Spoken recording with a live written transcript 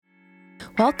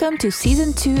Welcome to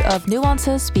Season 2 of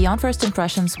Nuances Beyond First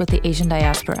Impressions with the Asian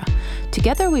Diaspora.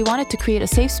 Together, we wanted to create a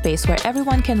safe space where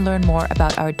everyone can learn more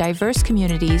about our diverse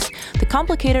communities, the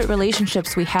complicated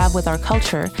relationships we have with our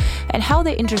culture, and how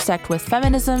they intersect with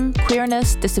feminism,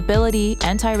 queerness, disability,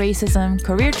 anti-racism,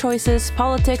 career choices,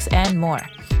 politics, and more.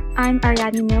 I'm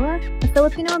Ariadne Miller, a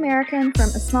Filipino-American from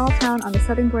a small town on the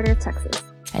southern border of Texas.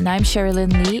 And I'm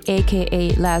Sherilyn Lee,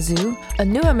 aka Lazu, a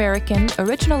new American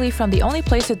originally from the only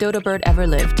place a dodo bird ever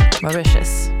lived,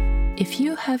 Mauritius. If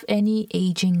you have any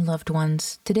aging loved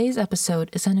ones, today's episode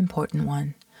is an important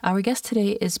one. Our guest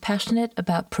today is passionate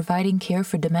about providing care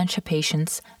for dementia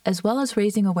patients, as well as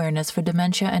raising awareness for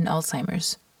dementia and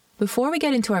Alzheimer's. Before we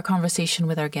get into our conversation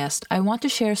with our guest, I want to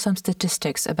share some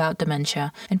statistics about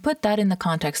dementia and put that in the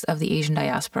context of the Asian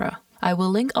diaspora. I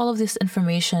will link all of this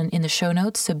information in the show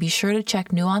notes, so be sure to check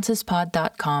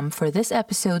nuancespod.com for this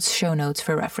episode's show notes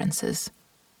for references.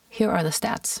 Here are the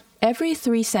stats. Every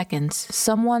 3 seconds,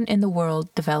 someone in the world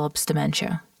develops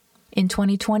dementia. In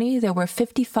 2020, there were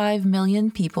 55 million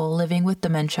people living with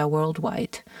dementia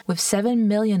worldwide, with 7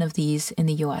 million of these in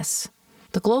the US.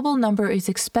 The global number is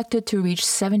expected to reach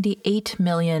 78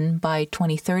 million by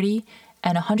 2030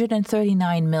 and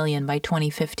 139 million by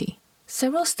 2050.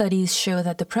 Several studies show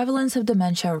that the prevalence of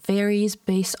dementia varies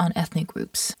based on ethnic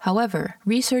groups. However,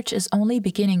 research is only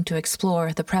beginning to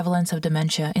explore the prevalence of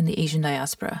dementia in the Asian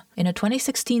diaspora. In a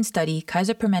 2016 study,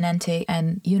 Kaiser Permanente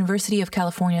and University of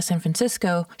California, San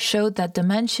Francisco showed that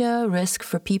dementia risk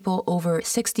for people over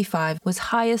 65 was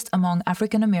highest among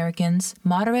African Americans,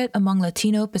 moderate among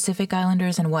Latino, Pacific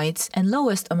Islanders and whites, and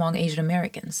lowest among Asian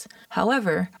Americans.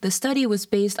 However, the study was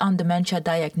based on dementia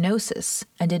diagnosis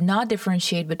and did not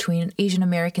differentiate between Asian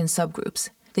American subgroups.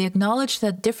 They acknowledged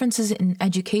that differences in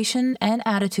education and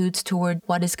attitudes toward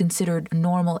what is considered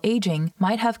normal aging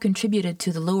might have contributed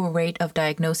to the lower rate of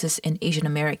diagnosis in Asian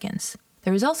Americans.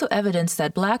 There is also evidence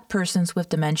that Black persons with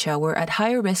dementia were at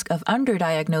higher risk of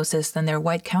underdiagnosis than their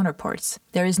white counterparts.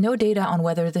 There is no data on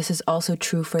whether this is also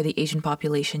true for the Asian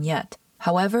population yet.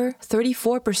 However,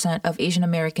 34% of Asian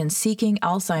Americans seeking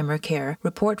Alzheimer care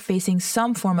report facing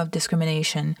some form of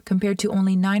discrimination, compared to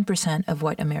only 9% of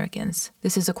white Americans.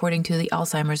 This is according to the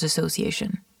Alzheimer's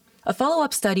Association. A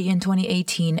follow-up study in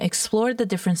 2018 explored the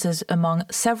differences among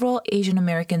several Asian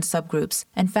American subgroups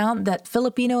and found that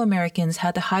Filipino Americans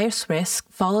had the highest risk,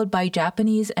 followed by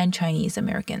Japanese and Chinese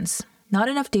Americans. Not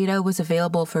enough data was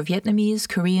available for Vietnamese,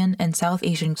 Korean, and South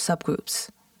Asian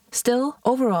subgroups. Still,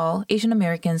 overall, Asian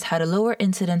Americans had a lower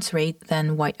incidence rate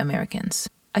than white Americans.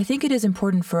 I think it is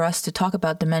important for us to talk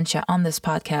about dementia on this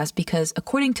podcast because,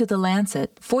 according to The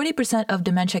Lancet, 40% of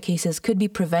dementia cases could be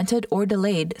prevented or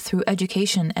delayed through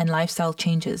education and lifestyle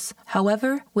changes.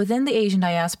 However, within the Asian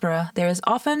diaspora, there is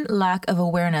often lack of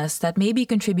awareness that may be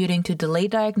contributing to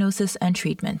delayed diagnosis and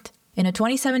treatment. In a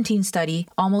 2017 study,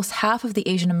 almost half of the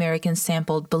Asian Americans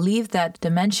sampled believed that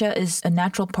dementia is a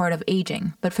natural part of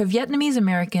aging, but for Vietnamese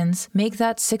Americans, make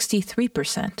that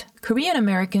 63%. Korean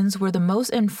Americans were the most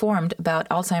informed about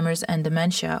Alzheimer's and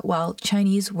dementia, while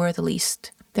Chinese were the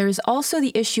least. There is also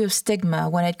the issue of stigma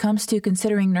when it comes to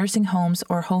considering nursing homes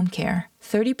or home care.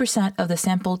 30% of the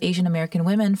sampled Asian American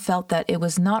women felt that it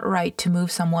was not right to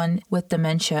move someone with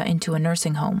dementia into a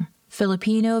nursing home.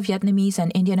 Filipino, Vietnamese,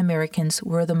 and Indian Americans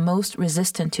were the most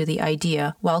resistant to the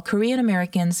idea, while Korean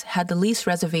Americans had the least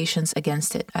reservations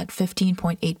against it at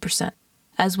 15.8%.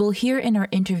 As we'll hear in our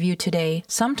interview today,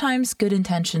 sometimes good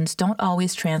intentions don't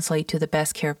always translate to the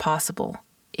best care possible.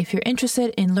 If you're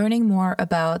interested in learning more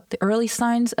about the early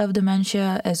signs of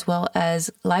dementia as well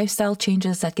as lifestyle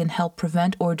changes that can help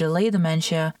prevent or delay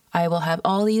dementia, I will have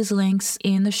all these links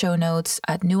in the show notes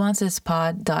at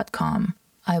nuancespod.com.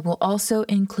 I will also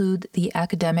include the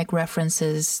academic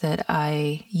references that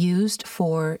I used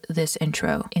for this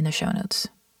intro in the show notes.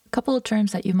 A couple of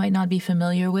terms that you might not be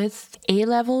familiar with.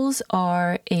 A-levels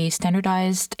are a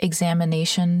standardized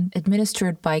examination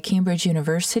administered by Cambridge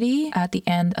University at the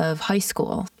end of high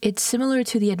school. It's similar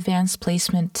to the advanced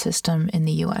placement system in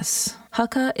the US.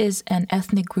 Hakka is an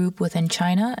ethnic group within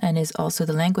China and is also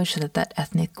the language that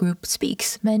ethnic group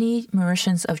speaks. Many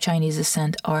Mauritians of Chinese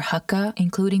descent are Hakka,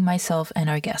 including myself and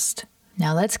our guest.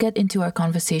 Now let's get into our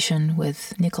conversation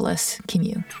with Nicolas Kee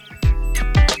Mew.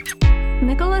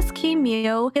 Nicolas Kee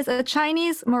Mew is a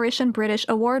Chinese Mauritian-British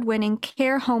award-winning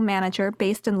care home manager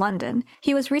based in London.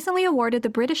 He was recently awarded the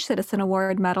British Citizen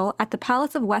Award Medal at the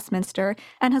Palace of Westminster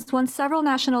and has won several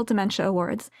national dementia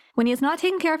awards. When he is not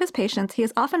taking care of his patients, he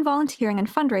is often volunteering and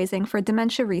fundraising for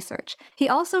dementia research. He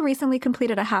also recently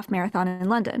completed a half marathon in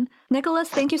London. Nicolas,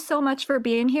 thank you so much for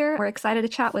being here. We're excited to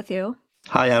chat with you.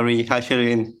 Hi, Ari. Hi,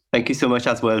 Shirin. Thank you so much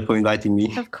as well for inviting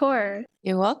me. Of course.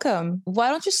 You're welcome. Why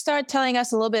don't you start telling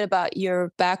us a little bit about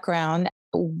your background?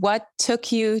 What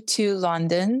took you to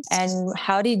London and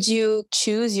how did you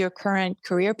choose your current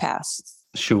career path?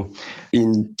 Sure.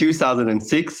 In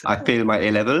 2006, I failed my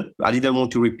A-level. I didn't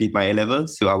want to repeat my A-level,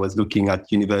 so I was looking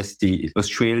at university in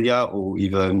Australia or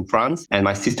even France. And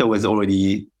my sister was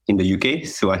already in the UK,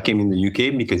 so I came in the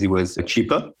UK because it was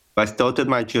cheaper. I started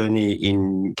my journey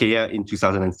in Kea in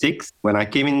 2006. When I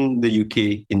came in the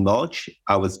UK in March,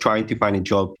 I was trying to find a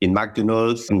job in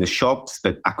McDonald's, in the shops,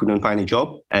 but I couldn't find a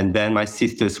job. And then my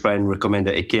sister's friend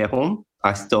recommended a care home.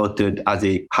 I started as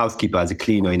a housekeeper, as a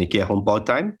cleaner in a care home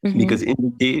part-time, because in the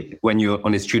day, when you're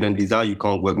on a student visa, you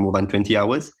can't work more than 20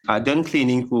 hours. I'd done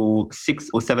cleaning for 6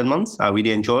 or 7 months. I really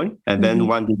enjoyed. And then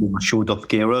one day, we were short of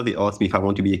carer. They asked me if I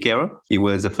want to be a carer. It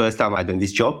was the first time I'd done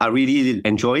this job. I really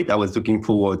enjoyed it. I was looking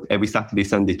forward every Saturday,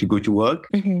 Sunday to go to work.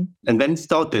 And then it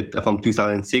started from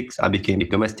 2006. I became a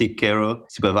domestic carer,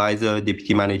 supervisor,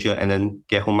 deputy manager, and then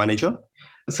care home manager.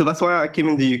 So that's why I came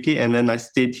in the UK and then I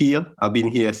stayed here. I've been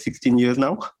here 16 years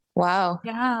now. Wow.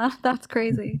 Yeah, that's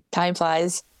crazy. Time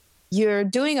flies. You're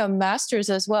doing a master's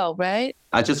as well, right?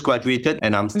 I just graduated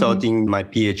and I'm starting my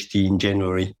PhD in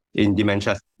January in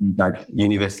dementia at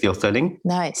University of Stirling.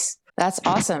 Nice. That's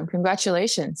awesome.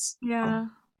 Congratulations. Yeah.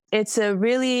 It's a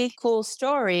really cool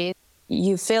story.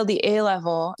 You failed the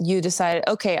A-level, you decided,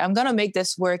 okay, I'm going to make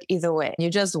this work either way. You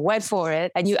just went for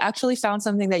it and you actually found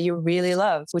something that you really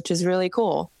love, which is really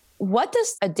cool. What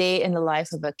does a day in the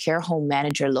life of a care home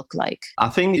manager look like? I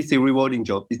think it's a rewarding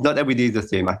job. It's not every day the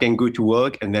same. I can go to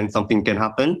work and then something can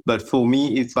happen. But for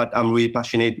me, it's what I'm really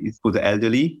passionate is for the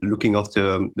elderly, looking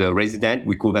after the resident.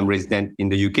 We call them resident in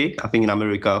the UK. I think in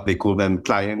America, they call them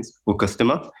clients or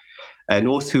customer. And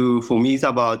also for me, it's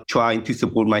about trying to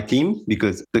support my team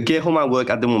because the care home I work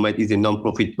at the moment is a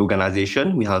non-profit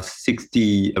organization. We have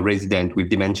 60 residents with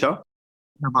dementia.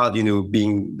 About,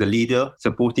 being the leader,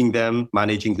 supporting them,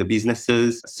 managing the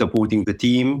businesses, supporting the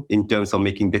team in terms of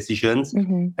making decisions,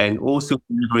 and also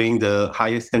delivering the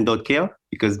highest standard care,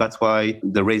 because that's why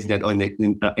the residents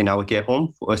are in our care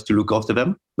home for us to look after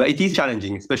them. But it is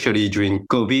challenging, especially during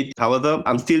COVID. However,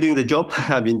 I'm still doing the job.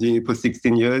 I've been doing it for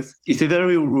 16 years. It's a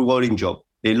very rewarding job.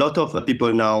 A lot of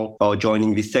people now are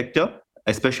joining this sector.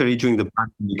 Especially during the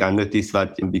pandemic, I noticed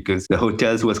that because the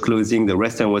hotels was closing, the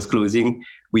restaurant was closing,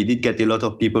 we did get a lot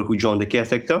of people who joined the care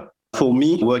sector. For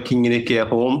me, working in a care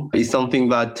home is something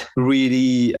that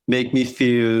really make me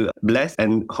feel blessed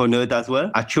and honored as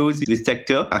well. I chose this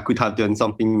sector. I could have done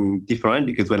something different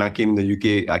because when I came in the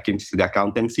UK, I came to study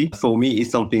accountancy. For me,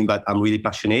 it's something that I'm really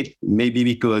passionate. Maybe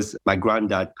because my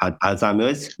granddad had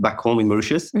Alzheimer's back home in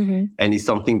Mauritius, and it's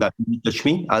something that really touched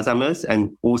me, Alzheimer's,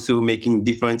 and also making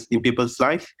difference in people's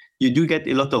life. You do get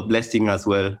a lot of blessing as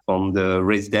well from the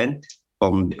resident,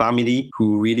 from the family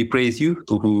who really praise you,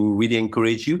 who really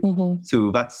encourage you. So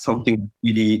that's something that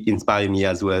really inspired me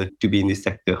as well to be in this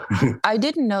sector. I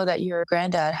didn't know that your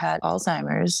granddad had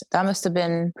Alzheimer's. That must have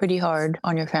been pretty hard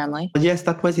on your family. Yes,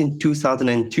 that was in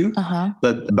 2002.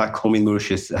 But back home in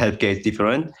Mauritius, healthcare is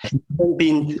different. He hasn't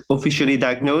been officially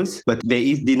diagnosed, but there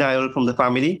is denial from the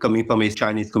family coming from a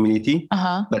Chinese community.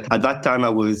 But at that time, I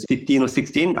was 15 or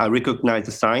 16. I recognized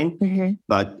the sign.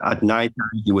 But at night,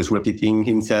 he was repeating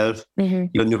himself. He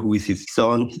didn't know who is his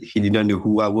son. He didn't know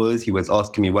who I was. He was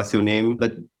asking me, what's your name?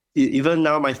 But even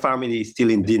now, my family is still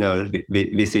in denial.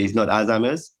 They say it's not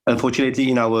Alzheimer's. Unfortunately,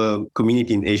 in our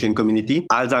community, in Asian community,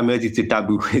 Alzheimer's is a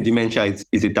taboo. Dementia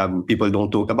is a taboo. People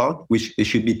don't talk about, which they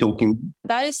should be talking.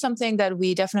 That is something that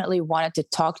we definitely wanted to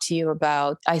talk to you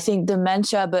about. I think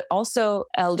dementia, but also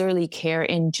elderly care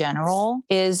in general,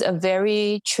 is a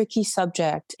very tricky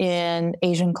subject in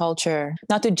Asian culture.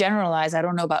 Not to generalize, I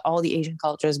don't know about all the Asian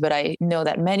cultures, but I know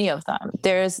that many of them.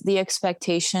 There's the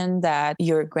expectation that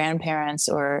your grandparents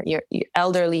or your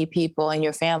elderly people in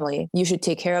your family, you should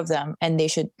take care of them and they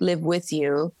should live with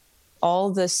you.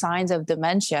 All the signs of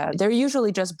dementia, they're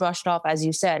usually just brushed off, as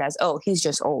you said, as, oh, he's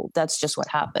just old. That's just what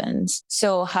happens.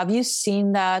 So have you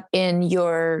seen that in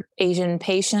your Asian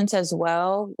patients as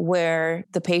well, where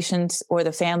the patients or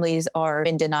the families are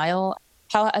in denial?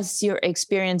 How has your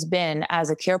experience been as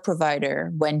a care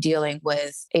provider when dealing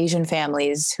with Asian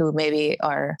families who maybe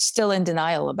are still in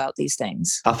denial about these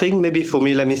things? I think maybe for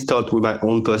me, let me start with my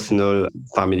own personal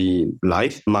family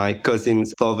life. My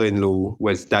cousin's father-in-law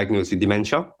was diagnosed with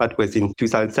dementia. That was in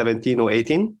 2017 or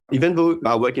 18. Even though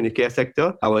I work in the care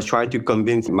sector, I was trying to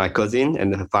convince my cousin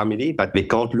and her family that they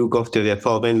can't look after their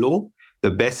father-in-law. The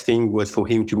best thing was for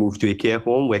him to move to a care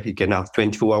home where he can have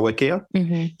 24-hour care.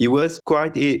 It was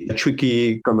quite a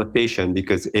tricky conversation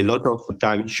because a lot of the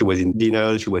time she was in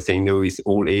denial. She was saying, no, it's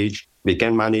old age. They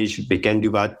can manage, they can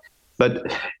do that.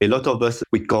 But a lot of us,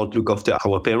 we can't look after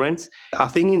our parents. I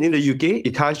think in the UK,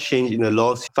 it has changed in the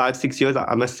last 5, 6 years,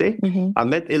 I must say. I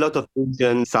met a lot of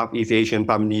Asian, Southeast Asian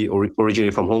family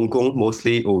originally from Hong Kong,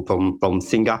 mostly, or from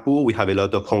Singapore. We have a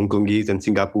lot of Hong Kongese and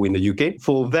Singapore in the UK.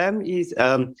 For them, is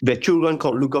their children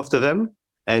can't look after them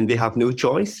and they have no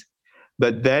choice.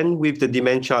 But then with the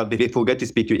dementia, they forget to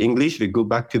speak English, they go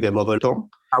back to their mother tongue.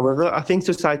 However, I think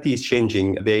society is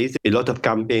changing. There is a lot of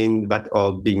campaigns that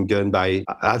are being done by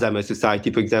Alzheimer's Society,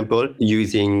 for example,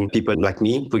 using people like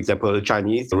me, for example,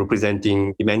 Chinese,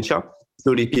 representing dementia.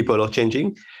 Slowly people are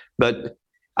changing. But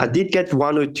I did get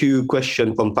 1 or 2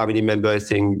 questions from family members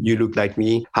saying, you look like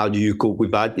me, how do you cope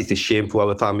with that? It's a shame for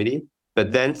our family.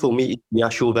 But then for me, I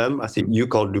assure them, I say, you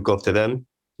can't look after them.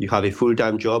 You have a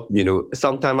full-time job,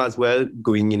 sometimes as well,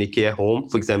 going in a care home,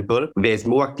 for example, there's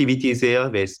more activities there,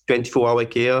 there's 24-hour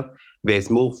care, there's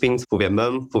more things for their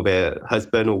mom, for their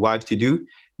husband or wife to do.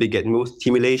 They get more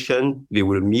stimulation, they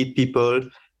will meet people,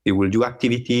 they will do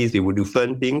activities, they will do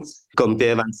fun things,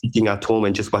 compared to sitting at home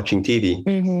and just watching TV.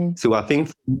 So I think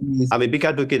I'm a big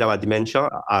advocate about dementia.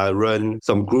 I run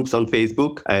some groups on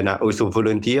Facebook and I also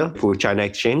volunteer for China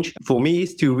Exchange. For me,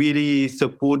 it's to really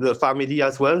support the family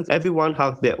as well. Everyone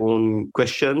has their own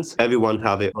questions. Everyone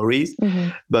has their worries.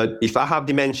 But if I have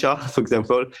dementia, for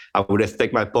example, I would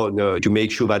expect my partner to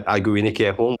make sure that I go in a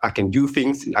care home. I can do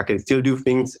things. I can still do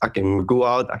things. I can go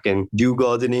out. I can do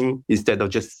gardening instead of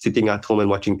just sitting at home and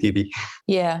watching TV.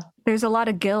 Yeah. There's a lot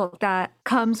of guilt that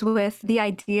comes with the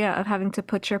idea of having to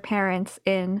put your parents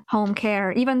in home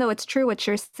care. Even though it's true what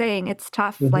you're saying, it's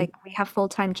tough. Like, we have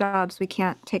full-time jobs, we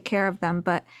can't take care of them,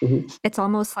 but it's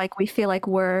almost like we feel like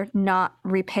we're not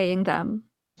repaying them.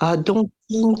 I don't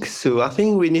think so. I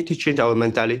think we need to change our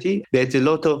mentality. There's a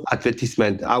lot of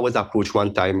advertisement. I was approached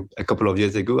one time a couple of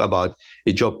years ago about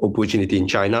a job opportunity in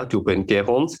China to open care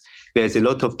homes. There's a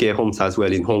lot of care homes as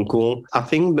well in Hong Kong. I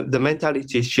think the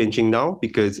mentality is changing now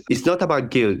because it's not about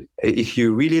guilt. If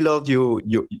you really love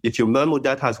if your mom or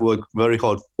dad has worked very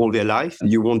hard all their life,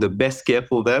 you want the best care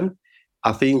for them.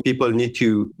 I think people need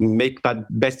to make that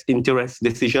best interest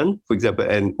decision, for example,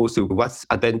 and also what's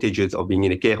advantages of being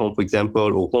in a care home, for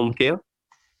example, or home care,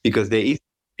 because there is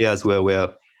areas where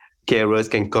carers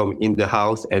can come in the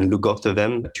house and look after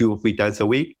them 2 or 3 times a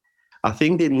week. I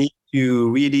think they need to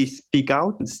really speak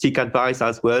out, seek advice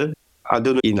as well. I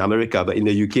don't know in America, but in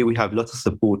the UK, we have lots of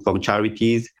support from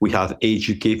charities. We have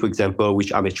Age UK, for example,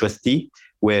 which I'm a trustee,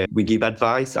 where we give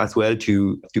advice as well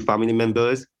to family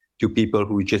members, to people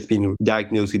who've just been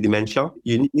diagnosed with dementia.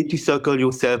 You need to circle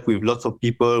yourself with lots of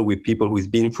people, with people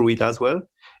who've been through it as well.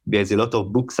 There's a lot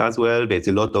of books as well. There's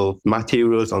a lot of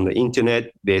materials on the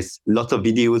internet. There's lots of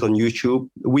videos on YouTube.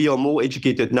 We are more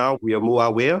educated now. We are more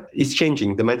aware. It's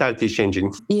changing. The mentality is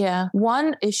changing. Yeah.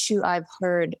 One issue I've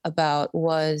heard about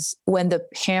was when the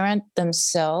parent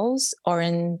themselves are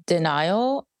in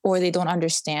denial or they don't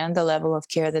understand the level of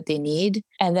care that they need.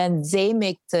 And then they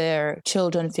make their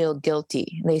children feel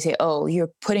guilty. They say, oh,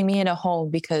 you're putting me in a home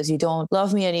because you don't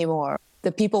love me anymore.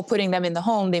 The people putting them in the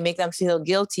home, they make them feel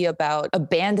guilty about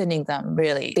abandoning them,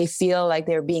 really. They feel like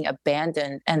they're being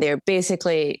abandoned and they're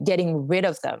basically getting rid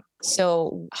of them.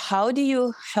 So how do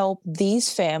you help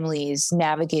these families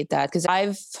navigate that? Because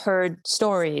I've heard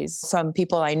stories from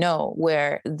people I know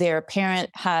where their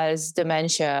parent has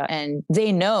dementia and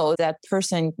they know that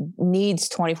person needs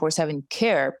 24/7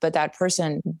 care, but that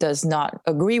person does not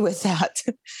agree with that.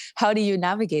 How do you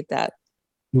navigate that?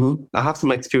 I have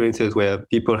some experiences where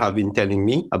people have been telling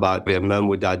me about their mom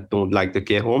or dad don't like the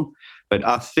care home. But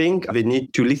I think they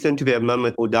need to listen to their mom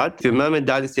or dad. If their mom and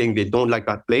dad is saying they don't like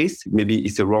that place, maybe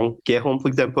it's the wrong care home, for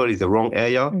example, it's the wrong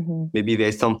area. Maybe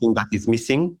there's something that is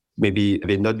missing. Maybe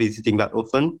they're not visiting that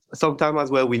often. Sometimes as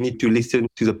well, we need to listen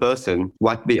to the person,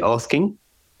 what they're asking.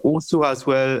 Also as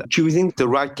well, choosing the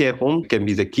right care home can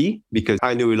be the key, because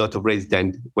I know a lot of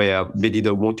residents where they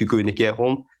didn't want to go in a care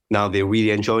home. Now they're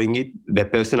really enjoying it. Their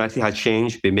personality has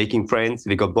changed. They're making friends.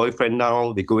 They got boyfriend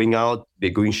now. They're going out. They're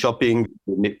going shopping,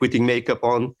 putting makeup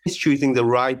on. It's choosing the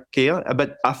right care.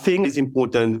 But I think it's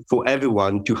important for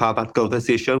everyone to have that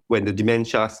conversation when the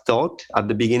dementia starts at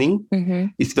the beginning.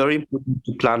 It's very important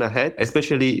to plan ahead,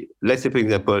 especially, let's say, for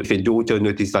example, if a daughter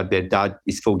notices that their dad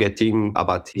is forgetting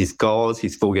about his calls,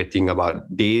 he's forgetting about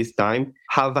days, time.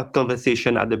 Have that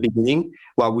conversation at the beginning.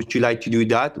 Why would you like to do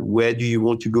that? Where do you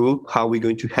want to go? How are we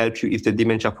going to help you if the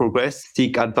dementia progresses?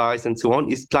 Seek advice and so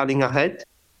on. It's planning ahead.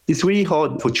 It's really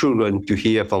hard for children to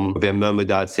hear from their mom or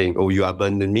dad saying, "Oh, you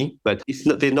abandoned me." But it's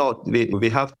not. They're not. They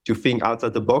have to think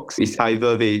outside the box. It's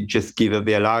either they just give up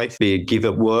their life, they give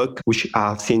up work, which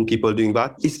I've seen people doing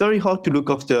that. It's very hard to look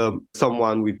after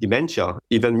someone with dementia.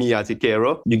 Even me as a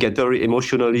carer, you get very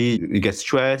emotionally, you get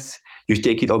stressed. You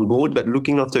take it on board, but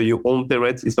looking after your own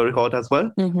parents is very hard as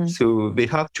well. So they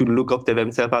have to look after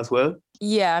themselves as well.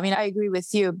 Yeah, I mean, I agree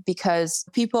with you because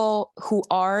people who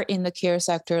are in the care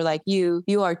sector like you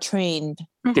are trained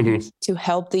to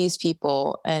help these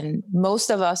people. And most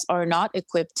of us are not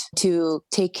equipped to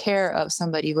take care of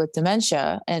somebody with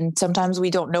dementia. And sometimes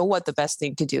we don't know what the best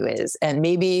thing to do is. And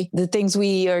maybe the things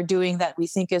we are doing that we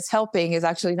think is helping is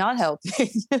actually not helping.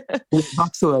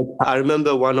 Absolutely. I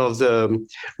remember one of the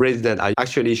residents,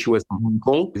 she was from Hong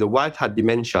Kong. The wife had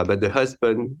dementia, but the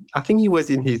husband, I think he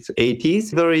was in his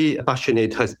 80s, very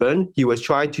passionate husband. He was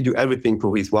trying to do everything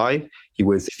for his wife. He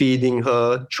was feeding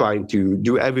her, trying to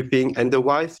do everything. And the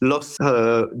wife lost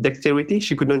her dexterity.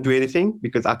 She could not do anything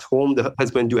because at home, the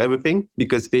husband do everything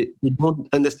because they don't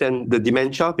understand the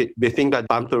dementia. They think that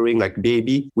pampering like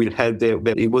baby will help them,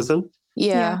 but it wasn't.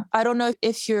 Yeah. I don't know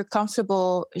if you're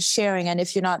comfortable sharing, and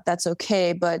if you're not, that's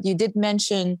okay. But you did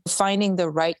mention finding the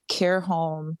right care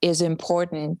home is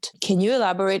important. Can you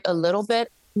elaborate a little bit?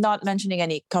 Not mentioning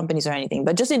any companies or anything,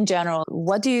 but just in general,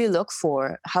 what do you look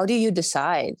for? How do you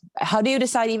decide? How do you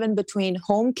decide even between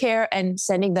home care and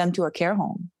sending them to a care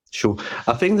home? Sure.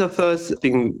 I think the first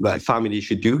thing that family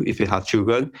should do if they have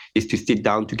children is to sit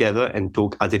down together and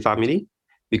talk as a family.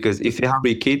 Because if they have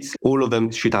 3 kids, all of them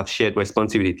should have shared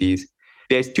responsibilities.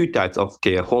 There's 2 types of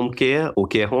care, home care or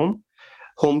care home.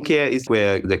 Home care is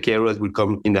where the carers will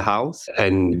come in the house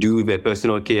and do their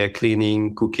personal care,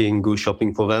 cleaning, cooking, go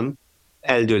shopping for them.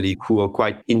 Elderly who are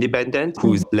quite independent,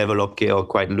 whose level of care are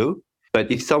quite low. But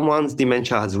if someone's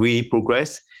dementia has really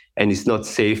progressed and it's not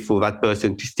safe for that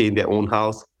person to stay in their own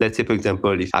house, let's say, for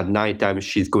example, if at nighttime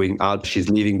she's going out, she's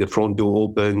leaving the front door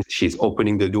open, she's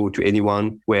opening the door to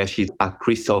anyone where she's at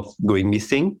risk of going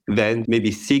missing, then maybe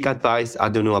seek advice. I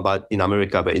don't know about in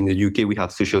America, but in the UK, we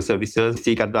have social services.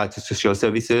 Seek advice to social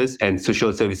services, and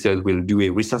social services will do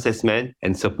a risk assessment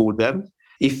and support them.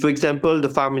 If, for example, the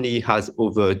family has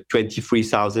over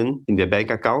 23,000 in their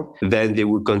bank account, then they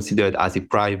will consider it as a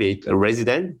private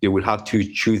resident. They will have to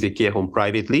choose a care home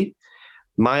privately.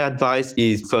 My advice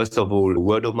is, first of all,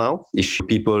 word of mouth. If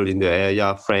people in the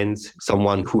area, friends,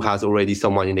 someone who has already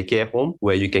someone in a care home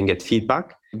where you can get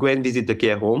feedback, go and visit the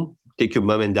care home. Take your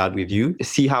mom and dad with you.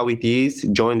 See how it is.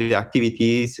 Join the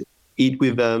activities. Eat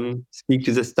with them. Speak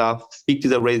to the staff. Speak to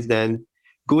the resident.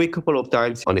 Go a couple of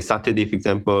times on a Saturday, for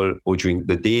example, or during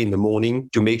the day in the morning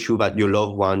to make sure that your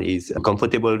loved one is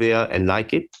comfortable there and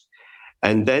like it.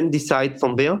 And then decide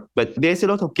from there. But there's a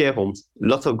lot of care homes,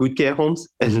 lots of good care homes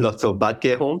and lots of bad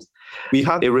care homes. We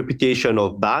have a reputation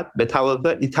of bad, but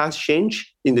however, it has changed.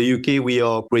 In the UK, we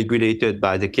are regulated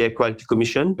by the Care Quality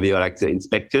Commission. We are like the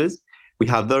inspectors. We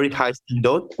have very high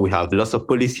standard. We have lots of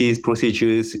policies,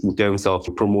 procedures in terms of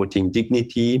promoting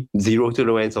dignity, zero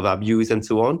tolerance of abuse, and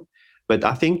so on. But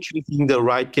I think choosing the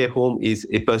right care home is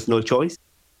a personal choice.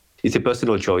 It's a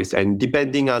personal choice, and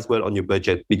depending as well on your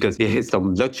budget, because there's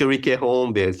some luxury care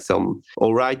home, there's some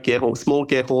all right care home, small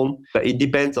care home, but it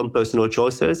depends on personal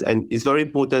choices. And it's very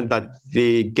important that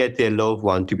they get their loved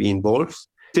one to be involved.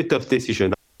 It's a tough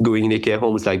decision. Going in a care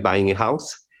home is like buying a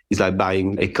house. It's like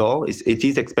buying a car. It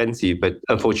is expensive, but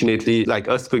unfortunately, like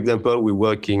us, for example, we're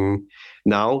working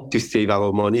now to save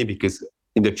our money because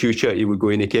in the future, it will go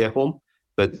in a care home.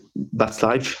 But that's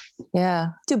life. Yeah.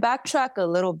 To backtrack a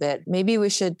little bit, maybe we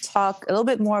should talk a little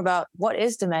bit more about what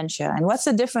is dementia and what's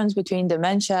the difference between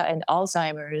dementia and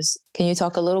Alzheimer's. Can you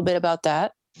talk a little bit about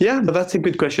that? Yeah, but that's a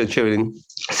good question, Sherilyn.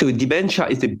 So dementia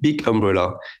is a big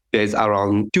umbrella. There's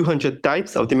around 200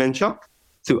 types of dementia.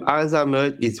 So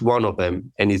Alzheimer's is one of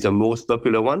them and is the most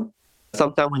popular one.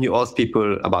 Sometimes when you ask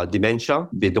people about dementia,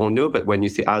 they don't know, but when you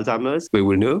say Alzheimer's, they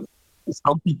will know.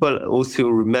 Some people also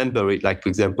remember it. Like, for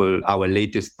example, our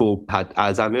latest Pope had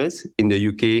Alzheimer's. In the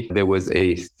UK, there was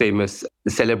a famous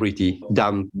celebrity,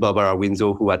 Dame Barbara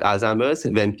Windsor, who had Alzheimer's.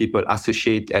 Then people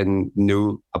associate and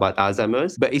know about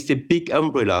Alzheimer's. But it's a big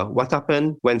umbrella. What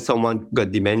happened when someone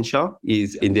got dementia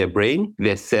is in their brain,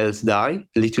 their cells die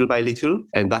little by little.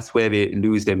 And that's where they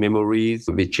lose their memories,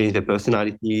 they change their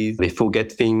personalities, they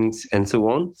forget things, and so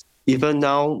on. Even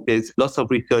now, there's lots of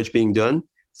research being done.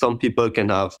 Some people can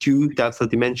have 2 types of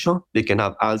dementia. They can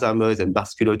have Alzheimer's and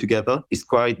vascular together. It's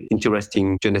quite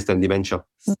interesting to understand dementia.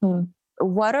 Mm-hmm.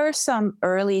 What are some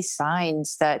early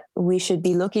signs that we should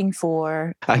be looking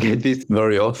for? I get this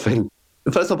very often.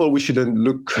 First of all, we shouldn't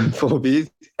look for these.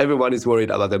 Everyone is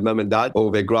worried about their mom and dad or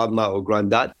their grandma or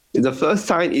granddad. The first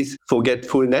sign is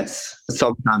forgetfulness.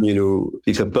 Sometimes,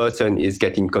 if a person is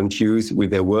getting confused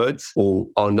with their words or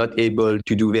are not able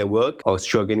to do their work or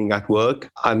struggling at work.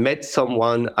 I met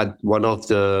someone at one of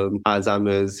the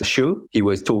Alzheimer's show. He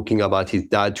was talking about his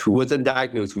dad who wasn't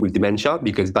diagnosed with dementia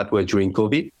because that was during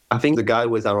COVID. I think the guy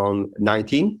was around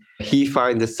 19. He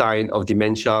found the sign of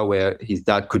dementia where his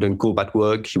dad couldn't cope at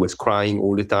work. He was crying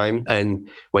all the time. And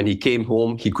when he came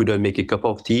home, he couldn't make a cup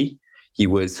of tea. He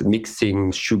was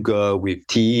mixing sugar with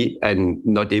tea and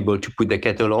not able to put the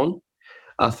kettle on.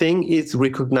 I think it's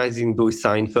recognizing those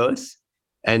signs first.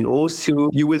 And also,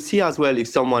 you will see as well if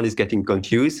someone is getting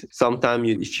confused. Sometimes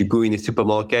if you go in a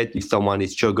supermarket, if someone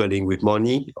is struggling with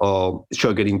money or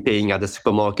struggling paying at the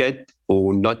supermarket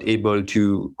or not able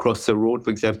to cross the road,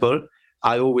 for example,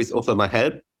 I always offer my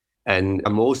help. And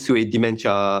I'm also a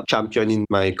dementia champion in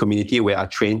my community where I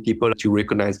train people to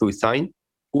recognize those signs.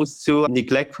 Also,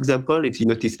 neglect, for example, if you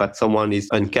notice that someone is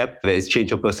unkept, there's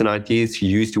change of personalities. She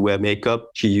used to wear makeup.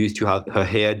 She used to have her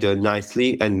hair done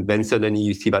nicely. And then suddenly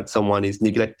you see that someone is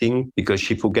neglecting because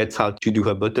she forgets how to do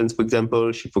her buttons, for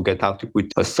example. She forgets how to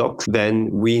put her socks.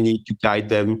 Then we need to guide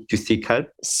them to seek help.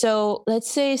 So let's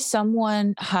say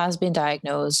someone has been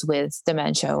diagnosed with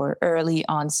dementia or early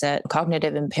onset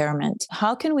cognitive impairment.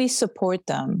 How can we support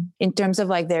them in terms of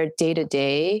like their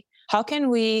day-to-day? How can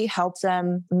we help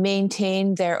them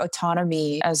maintain their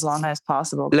autonomy as long as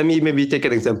possible? Let me maybe take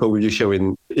an example with you,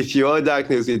 Sherwin. If you are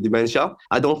diagnosed with dementia,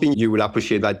 I don't think you will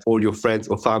appreciate that all your friends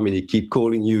or family keep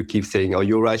calling you, keep saying, "Oh,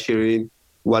 you're right, Sherwin.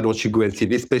 Why don't you go and see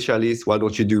this specialist? Why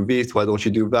don't you do this? Why don't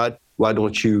you do that? Why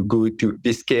don't you go to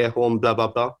this care home, blah, blah,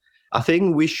 blah." I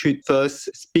think we should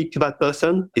first speak to that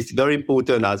person. It's very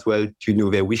important as well to know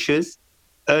their wishes.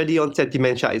 Early onset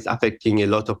dementia is affecting a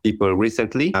lot of people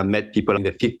recently. I met people in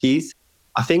their 50s.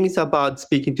 I think it's about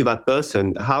speaking to that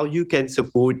person. How you can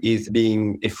support is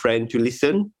being a friend to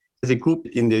listen. There's a group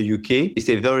in the UK. It's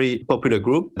a very popular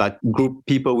group that group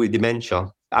people with dementia.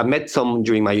 I met some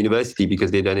during my university because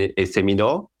they done a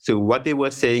seminar. So what they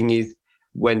were saying is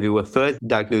when they were first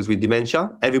diagnosed with dementia,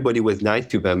 everybody was nice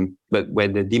to them. But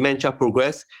when the dementia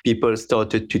progressed, people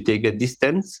started to take a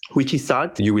distance, which is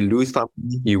sad. You will lose family,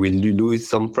 you will lose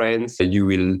some friends, you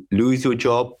will lose your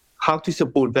job. How to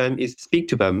support them is speak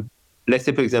to them. Let's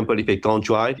say, for example, if they can't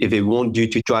drive, if they want you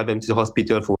to drive them to the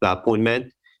hospital for the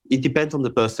appointment, it depends on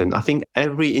the person. I think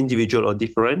every individual are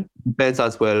different. It depends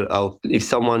as well of if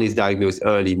someone is diagnosed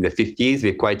early in the 50s,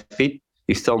 they're quite fit.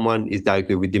 If someone is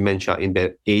diagnosed with dementia in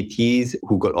their 80s,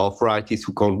 who got arthritis,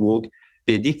 who can't walk,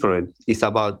 they're different. It's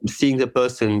about seeing the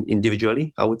person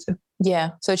individually, I would say.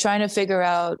 Yeah. So trying to figure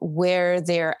out where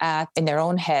they're at in their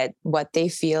own head, what they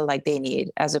feel like they need,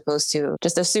 as opposed to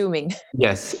just assuming.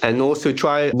 Yes. And also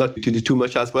try not to do too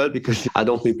much as well, because I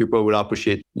don't think people will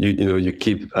appreciate you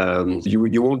keep,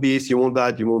 you want this, you want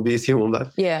that, you want this, you want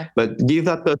that. Yeah. But give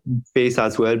that person space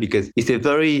as well, because it's a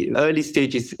very early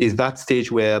stage, is that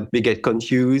stage where they get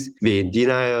confused, they're in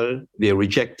denial, they're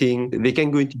rejecting, they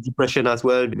can go into depression as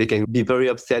well. They can be very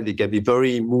upset. They can be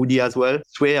very moody as well.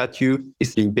 Swear at you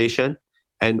is being patient.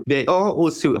 And there are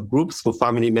also groups for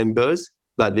family members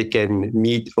that they can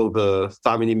meet over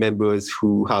family members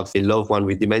who have a loved one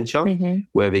with dementia,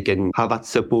 where they can have that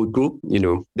support group.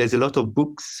 There's a lot of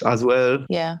books as well.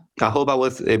 Yeah. I hope I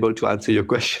was able to answer your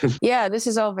question. Yeah, this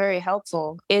is all very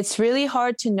helpful. It's really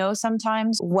hard to know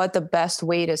sometimes what the best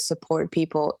way to support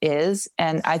people is.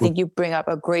 And I think you bring up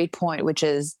a great point, which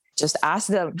is just ask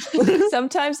them.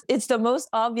 Sometimes it's the most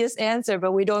obvious answer,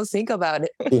 but we don't think about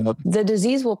it. Yeah. The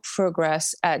disease will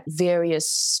progress at various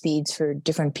speeds for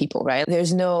different people, right?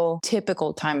 There's no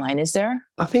typical timeline, is there?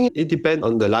 I think it depends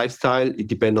on the lifestyle. It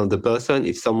depends on the person.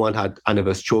 If someone had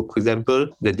another stroke, for example,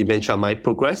 the dementia might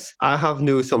progress. I have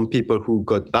known some people who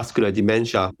got vascular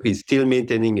dementia who is still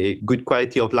maintaining a good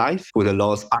quality of life for the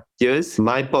last 5 years.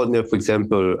 My partner, for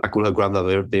example, I call her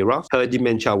grandmother Vera. Her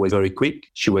dementia was very quick.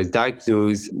 She was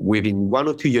diagnosed within 1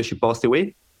 or 2 years, she passed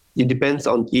away. It depends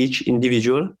on each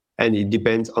individual. And it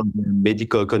depends on the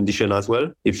medical condition as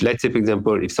well. If, let's say, for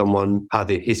example, if someone has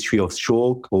a history of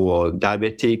stroke or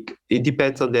diabetic, it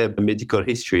depends on their medical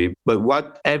history. But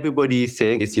what everybody is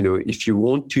saying is, if you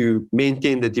want to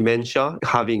maintain the dementia,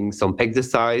 having some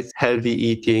exercise, healthy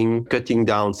eating, cutting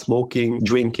down smoking,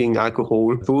 drinking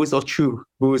alcohol, those are true.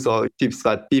 Those are tips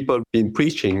that people have been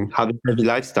preaching, having a healthy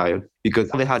lifestyle, because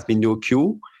there has been no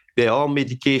cure. There are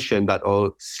medications that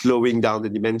are slowing down the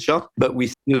dementia, but we're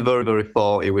still very, very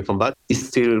far away from that. It's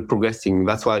still progressing.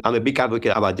 That's why I'm a big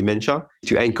advocate about dementia,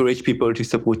 to encourage people to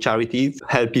support charities,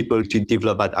 help people to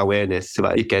develop that awareness so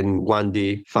that they can one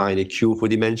day find a cure for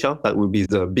dementia. That would be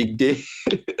the big day.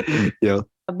 Yeah.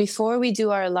 Before we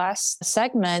do our last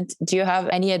segment, do you have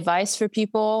any advice for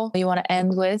people you want to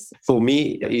end with? For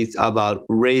me, it's about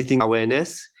raising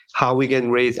awareness. How we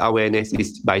can raise awareness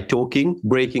is by talking,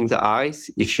 breaking the ice.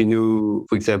 If you know,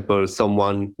 for example,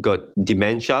 someone got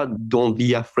dementia, don't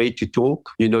be afraid to talk.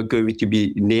 You're not going to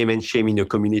be name and shame in your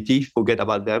community. Forget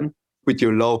about them. Put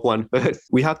your loved one first.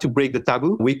 We have to break the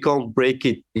taboo. We can't break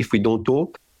it if we don't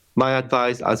talk. My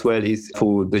advice as well is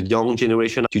for the young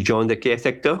generation to join the care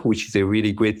sector, which is a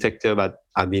really great sector that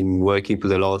I've been working for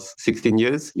the last 16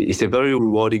 years. It's a very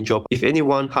rewarding job. If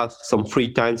anyone has some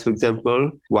free time, for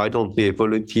example, why don't they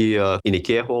volunteer in a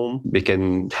care home? They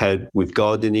can help with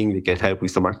gardening, they can help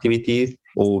with some activities,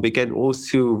 or they can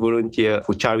also volunteer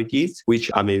for charities, which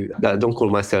I don't call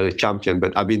myself a champion,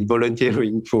 but I've been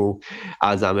volunteering for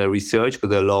Alzheimer research for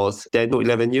the last 10 or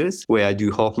 11 years, where I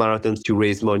do half marathons to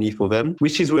raise money for them,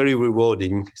 which is very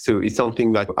rewarding. So it's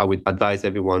something that I would advise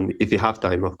everyone if they have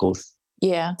time, of course.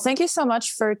 Yeah. Thank you so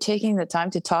much for taking the time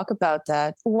to talk about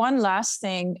that. One last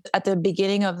thing, at the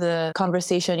beginning of the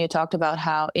conversation, you talked about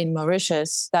how in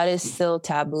Mauritius, that is still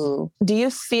taboo. Do you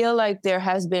feel like there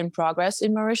has been progress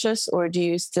in Mauritius, or do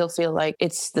you still feel like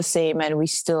it's the same and we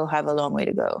still have a long way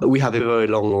to go? We have a very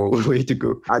long way to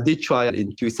go. I did try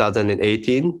in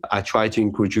 2018. I tried to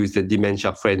introduce the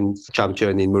Dementia Friends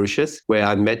Champion in Mauritius, where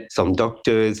I met some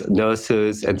doctors,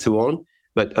 nurses, and so on.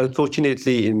 But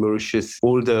unfortunately, in Mauritius,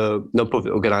 all the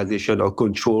non-profit organizations are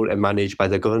controlled and managed by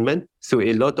the government. So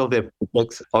a lot of their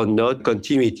projects are not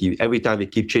continuity. Every time they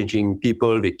keep changing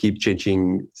people, they keep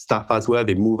changing staff as well.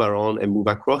 They move around and move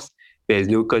across. There's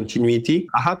no continuity.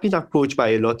 I have been approached by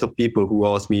a lot of people who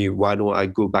ask me, why don't I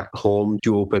go back home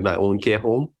to open my own care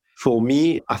home? For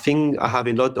me, I think I have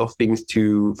a lot of things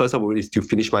to, first of all, is to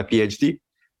finish my PhD.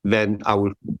 Then I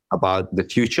will think about the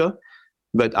future.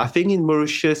 But I think in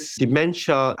Mauritius,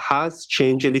 dementia has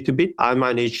changed a little bit. I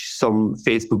manage some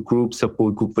Facebook groups,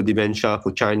 support group for dementia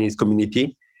for Chinese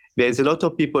community. There's a lot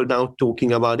of people now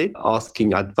talking about it,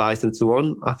 asking advice and so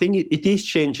on. I think it is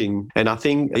changing, and I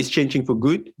think it's changing for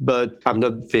good, but I'm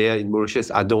not there in Mauritius.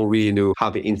 I don't really know how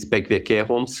they inspect their care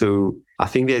homes. So I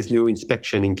think there's no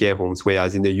inspection in care homes,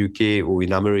 whereas in the UK or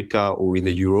in America or in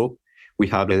the Europe, we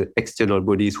have external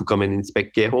bodies who come and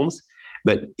inspect care homes.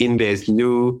 But there's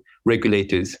no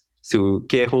regulators. So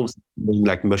care homes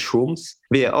like mushrooms.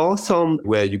 There are some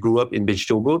where you grew up in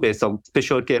vegetable. There's some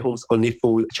special care homes only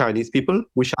for Chinese people,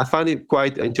 which I find it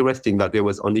quite interesting that there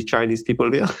was only Chinese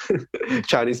people there,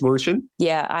 Chinese Mauritian.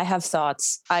 Yeah, I have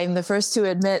thoughts. I'm the first to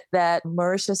admit that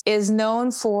Mauritius is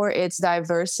known for its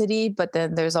diversity, but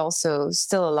then there's also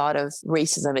still a lot of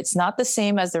racism. It's not the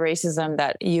same as the racism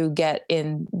that you get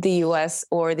in the US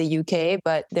or the UK,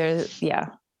 but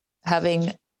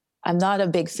I'm not a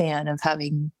big fan of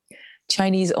having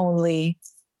Chinese only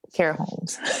care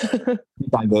homes.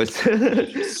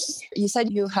 You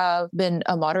said you have been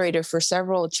a moderator for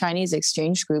several Chinese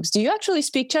exchange groups. Do you actually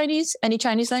speak Chinese? Any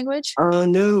Chinese language?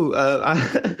 No.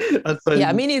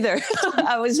 Yeah, me neither.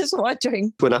 I was just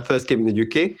wondering. When I first came in the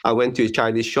UK, I went to a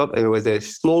Chinese shop and there was a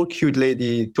small, cute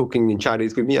lady talking in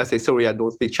Chinese with me. I said, sorry, I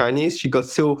don't speak Chinese. She got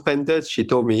so offended. She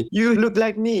told me, you look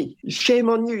like me. Shame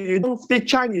on you. You don't speak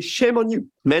Chinese. Shame on you.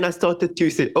 Then I started to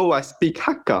say, oh, I speak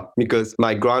Hakka because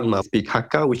my grandma speaks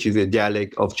Hakka, which is a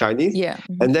dialect of Chinese. Yeah.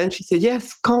 And then she said,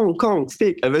 yes, Kong,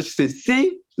 speak. And then she said,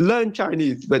 see, learn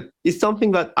Chinese. But it's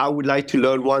something that I would like to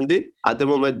learn one day. At the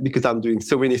moment, because I'm doing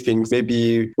so many things,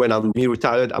 maybe when I'm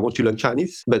retired, I want to learn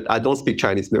Chinese, but I don't speak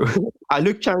Chinese, no. I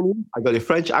look Chinese. I got a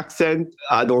French accent.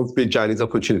 I don't speak Chinese,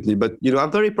 unfortunately. But,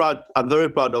 I'm very proud. I'm very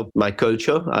proud of my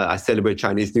culture. I celebrate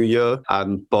Chinese New Year.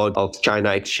 I'm part of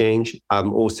China Exchange.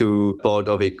 I'm also part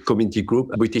of a community group,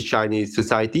 British Chinese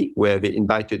Society, where they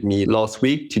invited me last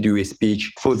week to do a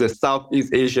speech for the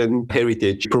Southeast Asian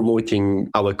heritage, promoting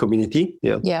our community.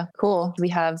 Yeah, cool. We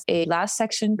have a last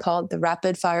section called the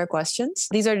rapid fire questions.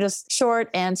 These are just short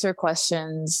answer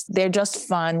questions. They're just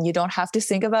fun. You don't have to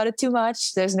think about it too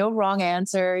much. There's no wrong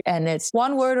answer. And it's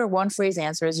one word or one phrase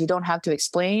answers. You don't have to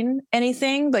explain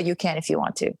anything, but you can if you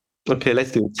want to. Okay,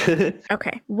 let's do it.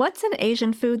 Okay. What's an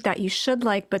Asian food that you should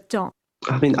like but don't?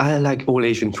 I like all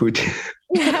Asian food.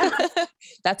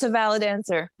 That's a valid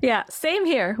answer. Yeah, same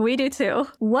here. We do too.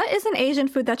 What is an Asian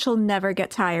food that you'll never get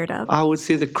tired of? I would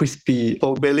say the crispy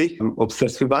pork belly. I'm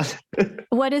obsessed with that.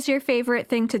 What is your favorite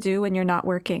thing to do when you're not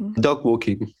working? Dog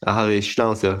walking. I have a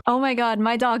schnauzer. Oh my God,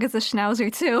 my dog is a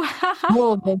schnauzer too.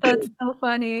 That's so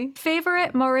funny.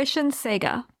 Favorite Mauritian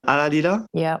Sega? Aladila?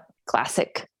 Yeah,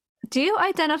 classic. Do you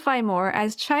identify more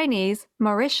as Chinese,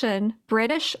 Mauritian,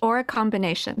 British, or a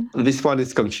combination? This one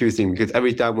is confusing because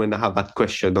every time when I have that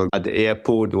question at the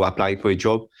airport or applying for a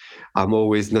job, I'm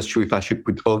always not sure if I should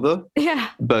put other. Yeah.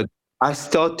 But I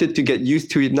started to get used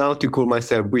to it now to call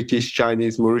myself British,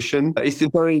 Chinese, Mauritian. It's a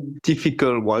very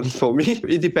difficult one for me.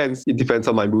 It depends. It depends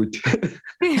on my mood.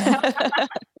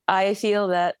 I feel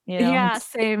that, Yeah,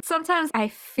 same. Sometimes I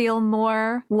feel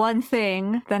more one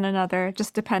thing than another,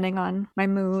 just depending on my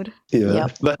mood. Yeah.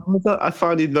 Yep. But also I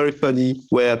find it very funny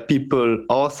where people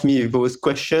ask me those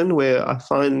questions where I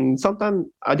find sometimes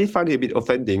I did find it a bit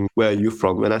offending. Where are you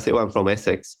from? When I say, I'm from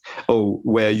Essex. Oh,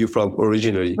 where are you from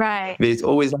originally? Right. There's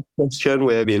always a question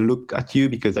where they look at you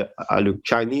because I look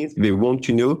Chinese. They want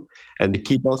to know and they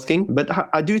keep asking. But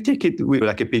I do take it with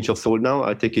like a pinch of salt now.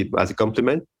 I take it as a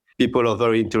compliment. People are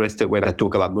very interested when I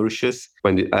talk about Mauritius,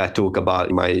 when I talk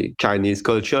about my Chinese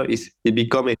culture. It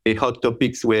becomes a hot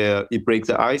topic where it breaks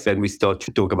the ice and we start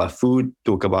to talk about food,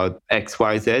 talk about X,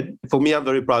 Y, Z. For me, I'm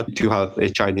very proud to have a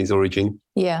Chinese origin.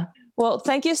 Yeah. Well,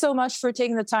 thank you so much for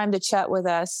taking the time to chat with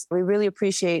us. We really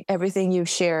appreciate everything you've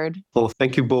shared. Oh,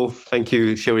 thank you both. Thank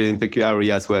you, Cheryl, and thank you,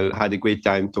 Ari, as well. I had a great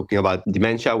time talking about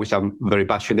dementia, which I'm very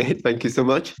passionate. Thank you so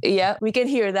much. Yeah, we can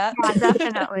hear that. Yeah,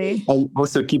 definitely. And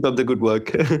also keep up the good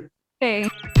work. Hey.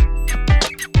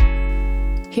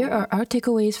 Here are our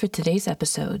takeaways for today's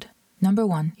episode. Number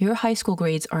 1, your high school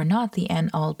grades are not the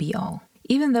end-all be-all.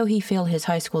 Even though he failed his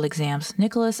high school exams,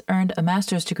 Nicolas earned a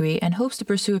master's degree and hopes to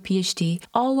pursue a PhD,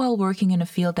 all while working in a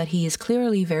field that he is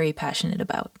clearly very passionate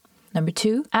about. Number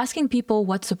 2, asking people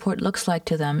what support looks like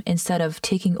to them instead of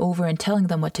taking over and telling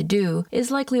them what to do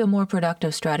is likely a more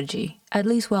productive strategy, at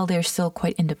least while they're still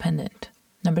quite independent.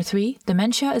 Number 3,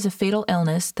 dementia is a fatal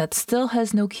illness that still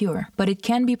has no cure, but it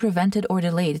can be prevented or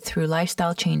delayed through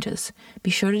lifestyle changes. Be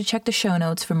sure to check the show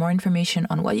notes for more information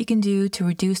on what you can do to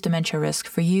reduce dementia risk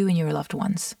for you and your loved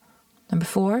ones. Number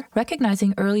 4,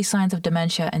 recognizing early signs of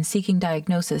dementia and seeking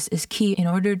diagnosis is key in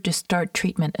order to start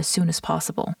treatment as soon as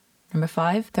possible. Number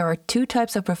 5, there are 2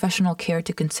 types of professional care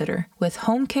to consider. With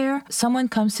home care, someone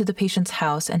comes to the patient's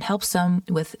house and helps them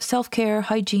with self-care,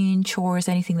 hygiene, chores,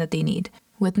 anything that they need.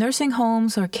 With nursing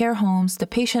homes or care homes, the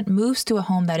patient moves to a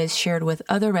home that is shared with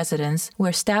other residents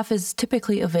where staff is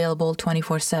typically available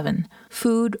 24/7.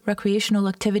 Food, recreational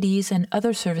activities, and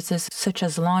other services such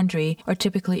as laundry are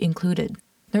typically included.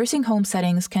 Nursing home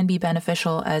settings can be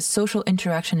beneficial as social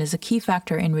interaction is a key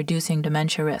factor in reducing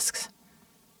dementia risks.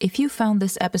 If you found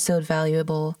this episode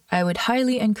valuable, I would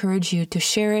highly encourage you to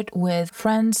share it with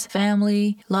friends,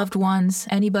 family, loved ones,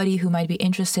 anybody who might be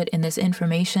interested in this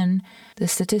information. The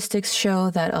statistics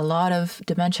show that a lot of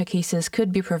dementia cases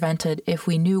could be prevented if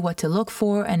we knew what to look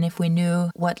for and if we knew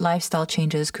what lifestyle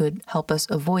changes could help us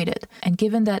avoid it. And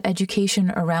given that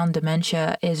education around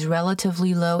dementia is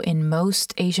relatively low in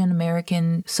most Asian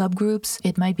American subgroups,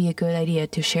 it might be a good idea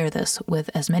to share this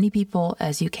with as many people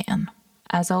as you can.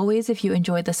 As always, if you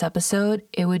enjoyed this episode,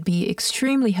 it would be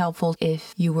extremely helpful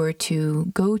if you were to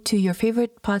go to your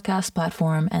favorite podcast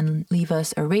platform and leave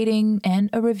us a rating and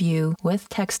a review with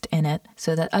text in it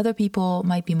so that other people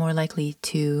might be more likely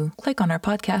to click on our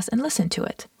podcast and listen to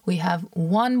it. We have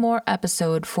one more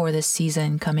episode for this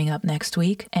season coming up next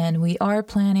week, and we are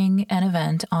planning an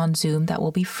event on Zoom that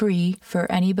will be free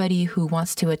for anybody who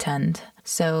wants to attend.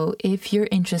 So if you're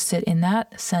interested in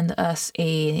that, send us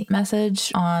a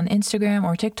message on Instagram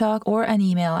or TikTok or an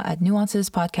email at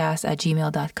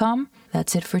nuancespodcast@gmail.com.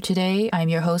 That's it for today. I'm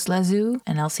your host, Lezu,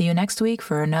 and I'll see you next week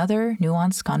for another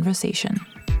Nuanced Conversation.